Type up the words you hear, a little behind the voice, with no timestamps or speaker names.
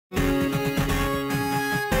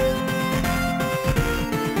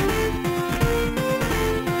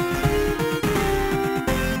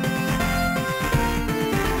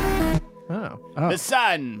The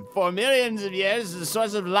sun, for millions of years, is the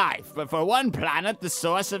source of life, but for one planet, the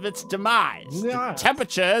source of its demise. Yeah. The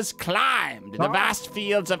temperatures climbed. The vast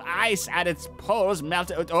fields of ice at its poles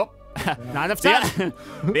melted. Oh. Not enough time.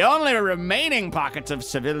 The only remaining pockets of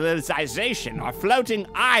civilization are floating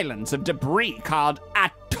islands of debris called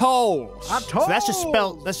atolls. So that's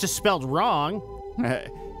just spelled wrong.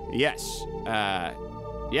 Yes.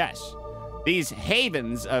 Yes. These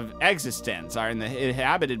havens of existence are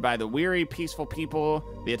inhabited by the weary, peaceful people,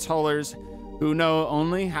 the atollers, who know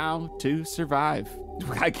only how to survive.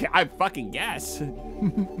 I fucking guess.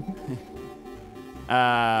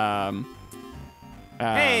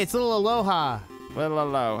 Hey, it's little Aloha. Little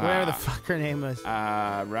Aloha. Whatever the fuck her name was.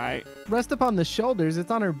 Right. Rest upon the shoulders. It's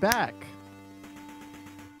on her back.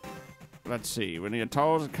 Let's see. When the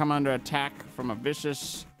atolls come under attack from a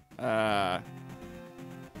vicious, now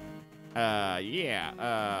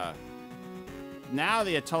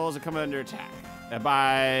the atolls are coming under attack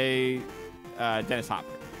by Dennis Hopper.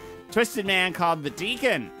 Twisted man called the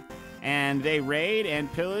Deacon, and they raid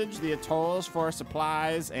and pillage the atolls for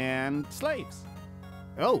supplies and slaves.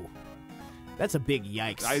 Oh, that's a big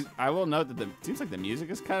yikes. I will note that it seems like the music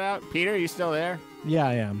is cut out. Peter, are you still there? Yeah,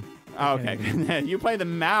 I am. Oh, okay. You play the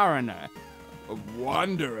Mariner, a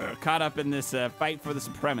wanderer caught up in this fight for the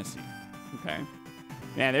supremacy. Okay.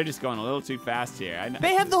 Man, they're just going a little too fast here. I know.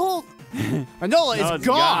 They have the whole... Enola is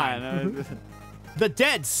gone. The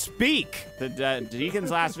dead speak. The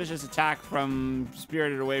Deacon's last vicious attack from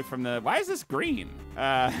spirited away from the... Why is this green?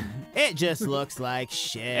 It just looks like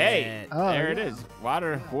shit. Hey, there it is.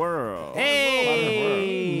 Waterworld.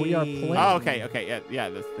 Hey. We are playing. Oh, okay. Yeah.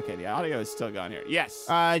 Okay, the audio is still going here. Yes.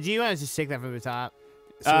 Do you want to just take that from the top?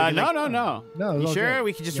 So No. No. You sure?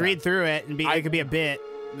 We could just read through it and it could be a bit.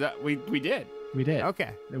 We did. We did.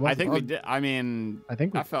 Okay. I think we did. I mean,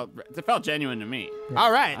 it felt genuine to me. Yeah.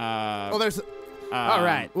 All right. Well, there's... All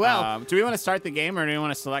right. Well, do we want to start the game or do we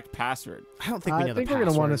want to select password? I don't think we know the I think password. we're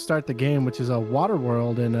going to want to start the game, which is a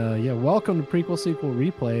Waterworld. And welcome to Prequel Sequel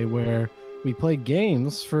Replay, where we play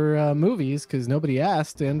games for movies because nobody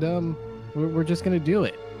asked, and we're just going to do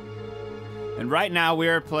it. And right now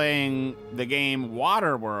we're playing the game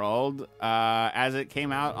Waterworld as it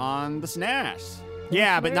came out on the SNES.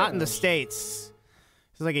 Yeah, but not in the States.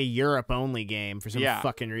 It's like a Europe-only game for some Yeah.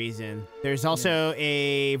 fucking reason. There's also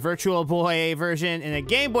a Virtual Boy version and a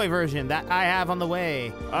Game Boy version that I have on the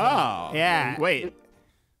way. Oh. Yeah. Wait.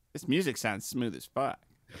 This music sounds smooth as fuck.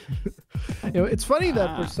 It's funny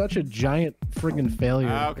that we're such a giant friggin' failure.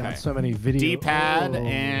 Okay. Got so many videos. D-pad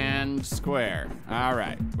and square. All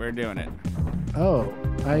right. We're doing it. Oh,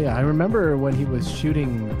 I remember when he was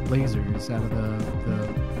shooting lasers out of the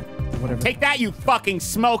whatever. Take that, you fucking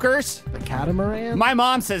smokers! The catamaran? My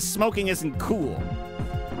mom says smoking isn't cool.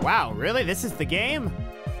 Wow, really? This is the game?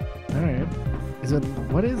 All right.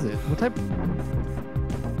 What is it? What type?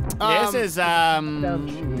 This is, Down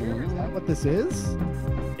here? Is that what this is?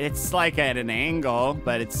 it's like at an angle,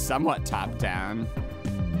 but it's somewhat top-down.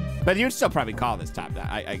 But you'd still probably call this top-down.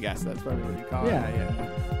 I guess that's probably what you call it. Yeah.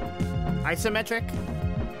 Isometric?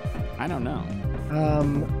 I don't know.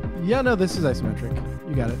 Yeah, no, this is isometric.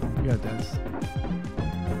 You got it, Dennis.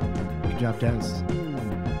 Good job, Dennis.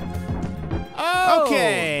 Oh!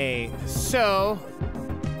 Okay, so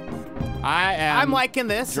I'm liking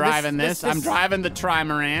this. Driving this. I'm driving the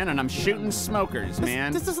Trimaran, and I'm shooting smokers,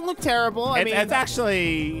 man. This doesn't look terrible. I mean, it's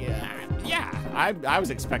actually, yeah. I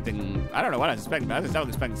was expecting. I don't know what I was expecting, but I was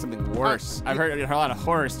expecting something worse. I've heard a lot of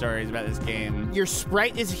horror stories about this game. Your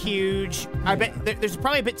sprite is huge. I bet there's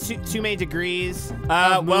probably a bit too many degrees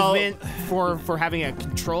of movement for having a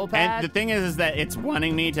control pad. And the thing is that it's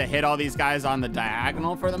wanting me to hit all these guys on the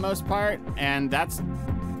diagonal for the most part, and that's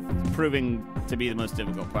proving to be the most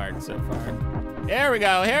difficult part so far. Here we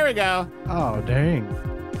go. Oh, dang.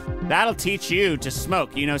 That'll teach you to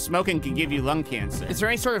smoke. You know, smoking can give you lung cancer. Is there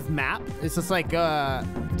any sort of map? It's just like,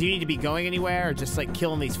 do you need to be going anywhere or just like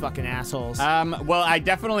killing these fucking assholes? Well, I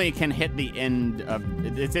definitely can hit the end of,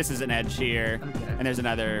 this is an edge here, and there's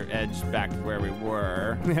another edge back where we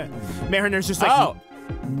were. Mariner's just like,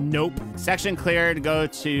 nope. Section cleared, go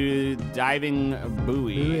to diving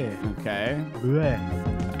buoy. Okay.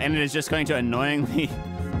 And it is just going to annoyingly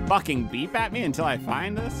fucking beep at me until I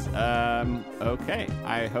find this. Okay.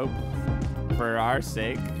 I hope for our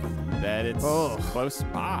sake that it's close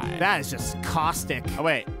by. That is just caustic. Oh,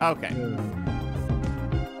 wait. Okay.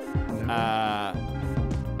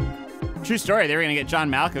 True story. They were going to get John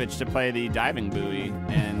Malkovich to play the diving buoy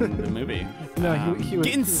in the movie. No, he was,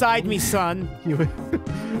 get inside me, son. He was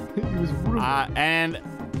rude. And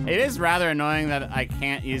it is rather annoying that I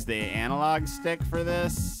can't use the analog stick for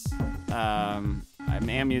this. I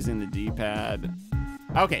am using the D-pad.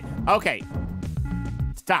 Okay, okay.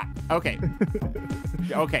 Stop. Okay.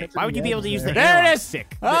 Okay. Why would you be able to use the There analog it is.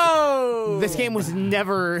 stick? Oh! This game was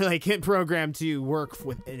never like programmed to work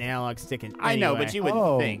with an analog stick. I know, but you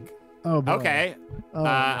would think. Oh, boy. Okay. Oh,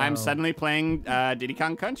 I'm no. suddenly playing Diddy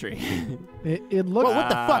Kong Country. It looks. What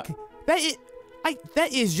the fuck?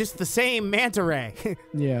 That is just the same manta ray.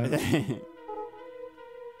 Yeah.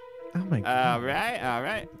 Oh my god. All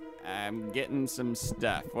right. I'm getting some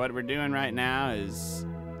stuff. What we're doing right now is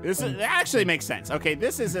that actually makes sense. Okay,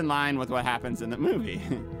 this is in line with what happens in the movie.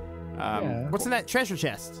 Yeah. What's in that treasure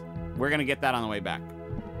chest? We're gonna get that on the way back.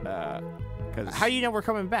 How do you know we're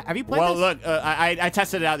coming back? Have you played Well, this? look, I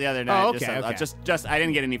tested it out the other night. Oh, okay, okay. Just I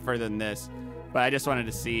didn't get any further than this, but I just wanted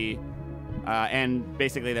to see. And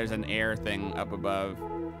basically, there's an air thing up above,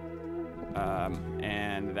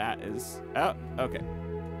 and that is okay.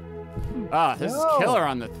 This is killer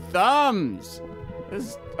on the thumbs. This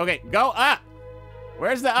is okay. Go up.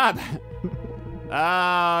 Where's the up?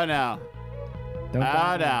 Oh no.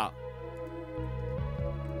 Oh no.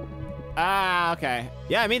 Okay.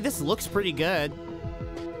 Yeah, I mean, this looks pretty good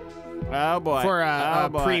Oh boy. for a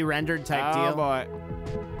boy. pre-rendered type Oh deal. boy.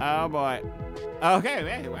 Oh boy. Okay.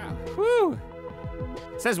 Hey, wow. Whew.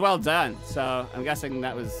 It says well done, so I'm guessing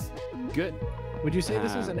that was good. Would you say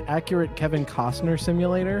this is an accurate Kevin Costner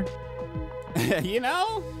simulator? You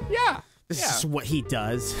know? Yeah. This Yeah. is what he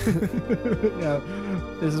does. Yeah.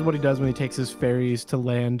 This is what he does when he takes his ferries to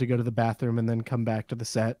land to go to the bathroom and then come back to the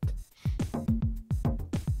set.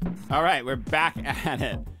 All right, we're back at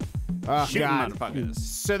it. Oh, Shooting God. motherfuckers.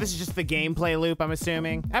 So this is just the gameplay loop, I'm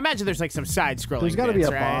assuming. I imagine there's like some side-scrolling. There's got to be a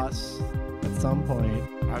bits, right? boss at some point.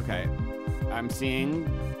 Okay. I'm seeing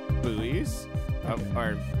buoys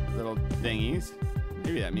or little thingies.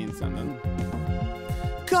 Maybe that means something.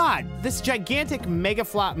 God, this gigantic mega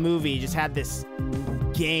flop movie just had this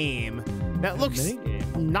game that looks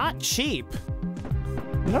Minigame. not cheap.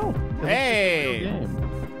 No. Hey!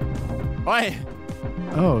 What?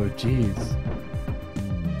 Oh, jeez.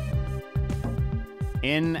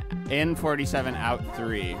 In 47 out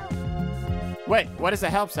 3. Wait, what does the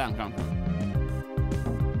help sound come from?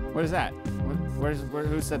 What is that?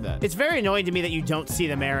 Who said that? It's very annoying to me that you don't see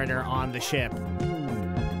the Mariner on the ship.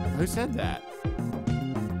 Who said that?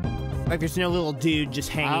 Like there's no little dude just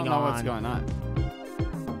hanging I don't know on. what's going on.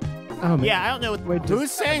 Oh, man. Yeah, I don't know. Wait, Who's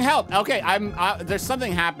saying help? Okay, there's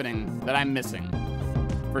something happening that I'm missing.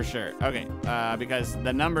 For sure. Okay, because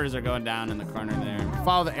the numbers are going down in the corner there.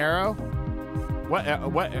 Follow the arrow. What?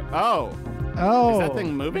 Oh. Oh. Is that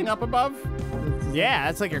thing moving up above? Yeah,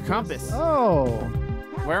 that's like your compass. Oh.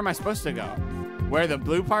 Where am I supposed to go? Where the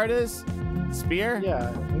blue part is? Spear? Yeah,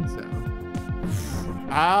 I think so.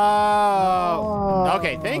 Oh.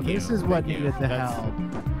 Okay, thank you. This is what Thank you. needed the That's- help.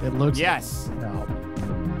 It looks Yes. like help.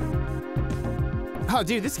 Oh,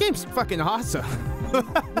 dude, this game's fucking awesome.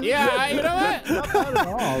 Yeah, you know what? Not bad at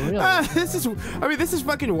all, really. This is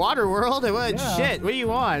fucking Waterworld. What Yeah. shit? What do you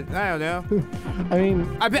want? I don't know. I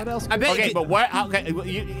mean, I bet. what else I bet. Okay, but what? Okay,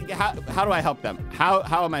 how do I help them?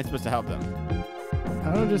 How am I supposed to help them?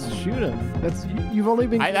 I don't just shoot him. You've only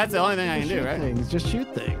been. That's the only thing I can do, shoot right? Things. Just shoot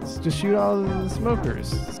things. Just shoot all the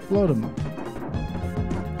smokers. Explode them.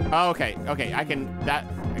 Oh, okay. I can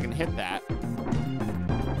hit that.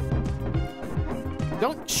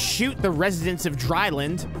 Don't shoot the residents of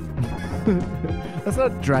Dryland. That's not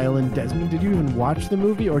Dryland, Desmond. Did you even watch the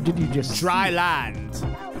movie, or did you just Dryland.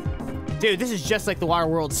 Dude, this is just like the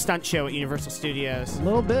Waterworld stunt show at Universal Studios. A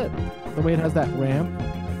little bit. The way it has that ramp.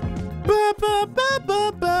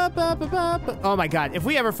 Oh my God! If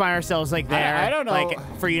we ever find ourselves like there, I don't know. like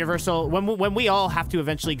for Universal, when we all have to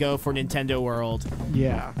eventually go for Nintendo World,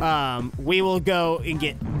 Yeah. we will go and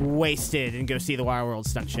get wasted and go see the Waterworld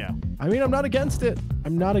stunt show. I mean, I'm not against it.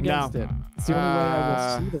 I'm not against No. it. It's the only way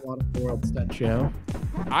I will see the Waterworld stunt show.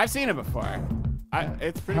 I've seen it before.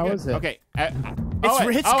 It's pretty How good. is it? Okay. It's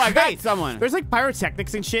I got great. someone. There's like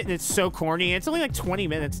pyrotechnics and shit, and it's so corny. It's only like 20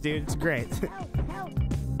 minutes, dude. It's great.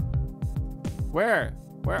 Where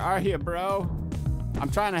are you, bro? I'm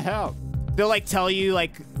trying to help. They'll like tell you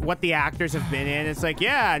like what the actors have been in. It's like,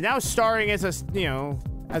 yeah, now starring as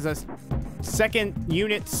a second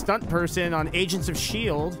unit stunt person on Agents of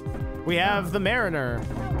S.H.I.E.L.D., we have the Mariner.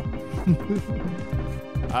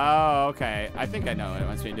 Oh, okay. I think I know what it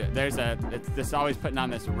wants me to do. It's this always putting on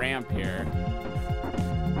this ramp here.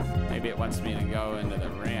 Maybe it wants me to go into the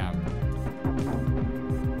ramp.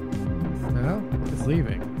 No, it's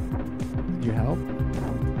leaving. Did you help?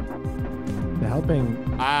 The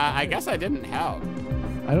helping. I guess I didn't help.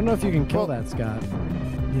 I don't know if you can kill that, Scott.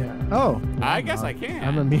 Yeah. Oh. I guess I can.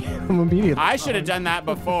 I'm immediately. I should have done that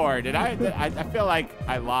before. Did I? I feel like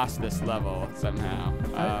I lost this level somehow.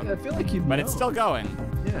 I feel like you. But it's still going.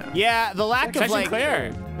 Yeah. Yeah, the lack of like.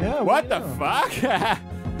 Clear. Yeah. What the fuck?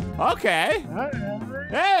 Okay.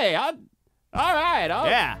 Hey, all right.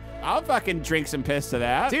 Yeah. I'll fucking drink some piss to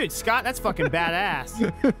that. Dude, Scott, that's fucking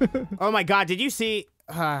badass. Oh my God, did you see?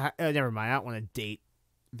 Never mind. I don't want to date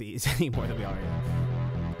these anymore than we already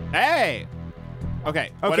have. Hey.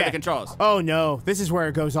 Okay. What are the controls? Oh no, this is where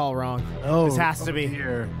it goes all wrong. Oh, this has to be.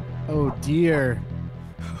 Dear. Oh dear.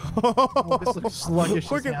 Oh, this looks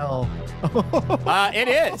sluggish as hell. It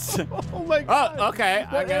is. Oh my God. Oh, okay.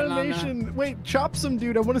 That animation. Wait, chop some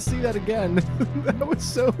dude. I want to see that again. That was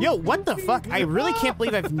so. Yo, what the fuck? I really can't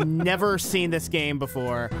believe I've never seen this game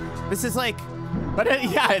before. This is like. But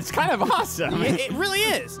yeah, it's kind of awesome. It really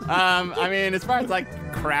is. I mean, as far as like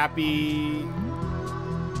crappy.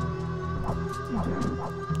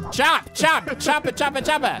 Chop it.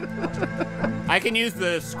 I can use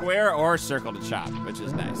the square or circle to chop, which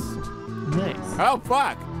is nice. Nice. Oh,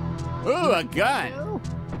 fuck. Ooh, a gun.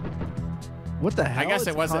 What the hell? I guess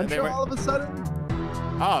it wasn't. They were all of a sudden.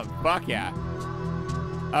 Oh, fuck yeah.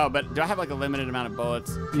 Oh, but do I have like a limited amount of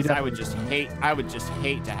bullets? I would just hate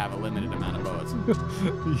to have a limited amount of bullets.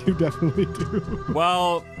 You definitely do.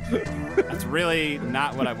 Well, that's really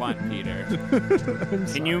not what I want, Peter.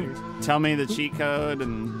 Can you tell me the cheat code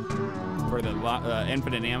and for the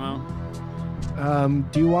infinite ammo?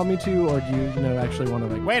 Do you want me to, or do you actually want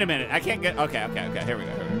to like? Wait a minute, I can't get. Okay. Here we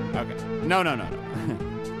go. Okay. No.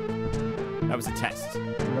 That was a test.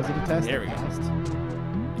 Was it a test? Here we go.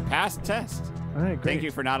 You passed the test. All right, great. Thank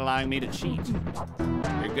you for not allowing me to cheat.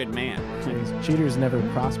 You're a good man. Jeez, cheaters never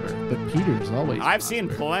prosper, but Peter's always. I've seen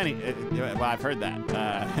plenty. Well, I've heard that,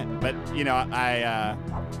 but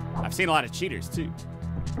I've seen a lot of cheaters too.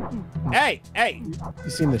 Hey! You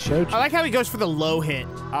seen the show? I like how he goes for the low hit.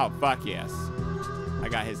 Oh fuck yes! I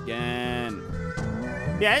got his gun.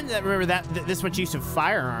 Yeah, I didn't remember that this much use of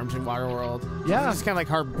firearms in Waterworld. Yeah, it's kind of like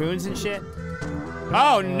harpoons and shit.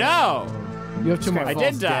 Oh no! You have 2 more. I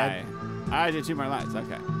did die. I did 2 more lives.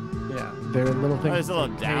 Okay. Yeah, they're little things. Oh, there's a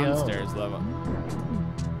little downstairs level.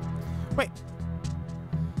 Wait.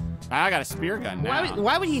 I got a spear gun now.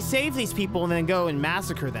 Why would he save these people and then go and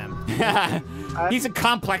massacre them? He's a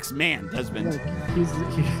complex man, husband. He's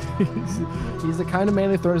the kind of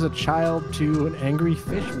man who throws a child to an angry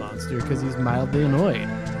fish monster because he's mildly annoyed.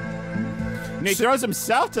 And he throws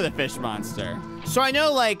himself to the fish monster. So I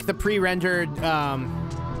know, like, the pre-rendered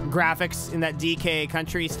graphics in that DK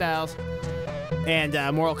country styles and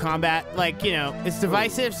Mortal Kombat, like, it's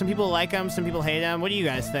divisive. Some people like them, some people hate them. What do you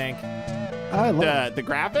guys think? I love the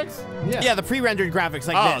graphics? Yeah, the pre-rendered graphics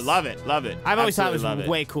like this. Oh, love it. I've always thought it was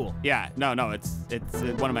way cool. Yeah, no, it's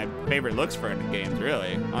one of my favorite looks for games,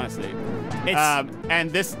 really, honestly. It's,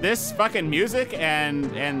 and this fucking music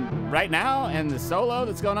and right now and the solo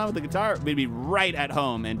that's going on with the guitar would be right at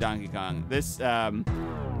home in Donkey Kong. This, from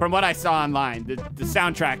what I saw online, the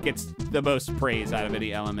soundtrack gets the most praise out of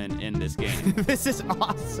any element in this game. This is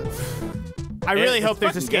awesome. I really hope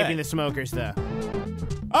there's escaping the smokers, though.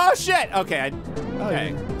 Oh shit! Okay,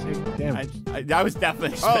 okay. Damn. I was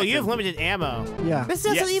definitely expecting. Oh, you have limited ammo. Yeah. This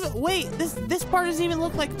doesn't even. Wait, this part doesn't even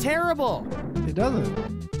look like terrible. It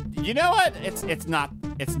doesn't. You know what? It's not.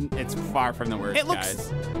 It's far from the worst, guys.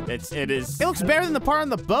 It is. It looks better than the part on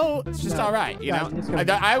the boat. It's just all right, you know. What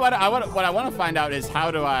I want to find out is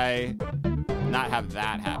how do I not have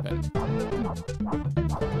that happen?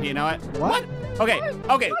 You know what? What? Okay.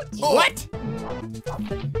 What?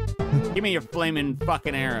 Give me your flaming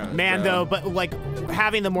fucking arrows, man, bro. though, but like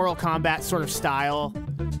having the Mortal Kombat sort of style,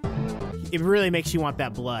 it really makes you want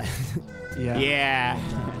that blood. Yeah. Yeah.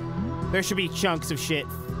 There should be chunks of shit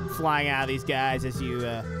flying out of these guys as you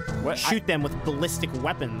shoot them with ballistic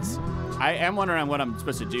weapons. I am wondering what I'm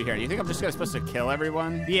supposed to do here. Do you think I'm just supposed to kill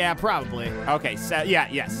everyone? Yeah, probably. Okay, so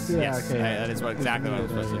yes. Okay. That is exactly what I'm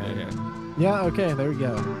supposed to do here. Yeah, okay, there we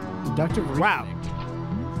go. Deductive reasoning. Wow.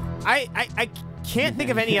 I can't think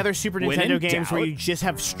of any other Super Nintendo games where you just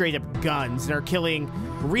have straight up guns and are killing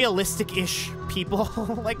realistic-ish people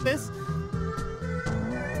like this.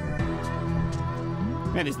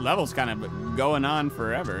 Man, these levels kind of going on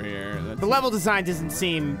forever here. The level design doesn't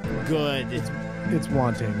seem good. It's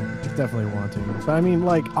wanting. It's definitely wanting. But I mean,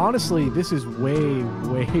 like, honestly, this is way,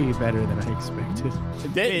 way better than I expected.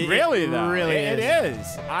 Really, though. Really it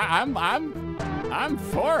is. I'm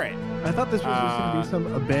for it. I thought this was just going to be some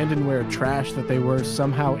abandonware trash that they were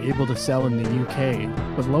somehow able to sell in the UK.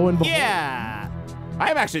 But lo and behold. Yeah.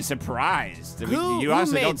 I'm actually surprised. You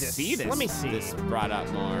honestly don't see this. Let me see. This brought up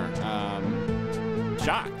more.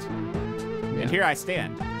 Shocked. And here I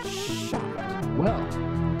stand.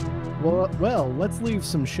 Well, let's leave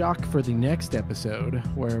some shock for the next episode,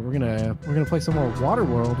 where we're gonna play some more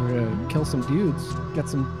Waterworld. We're gonna kill some dudes, get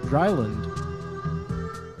some dryland.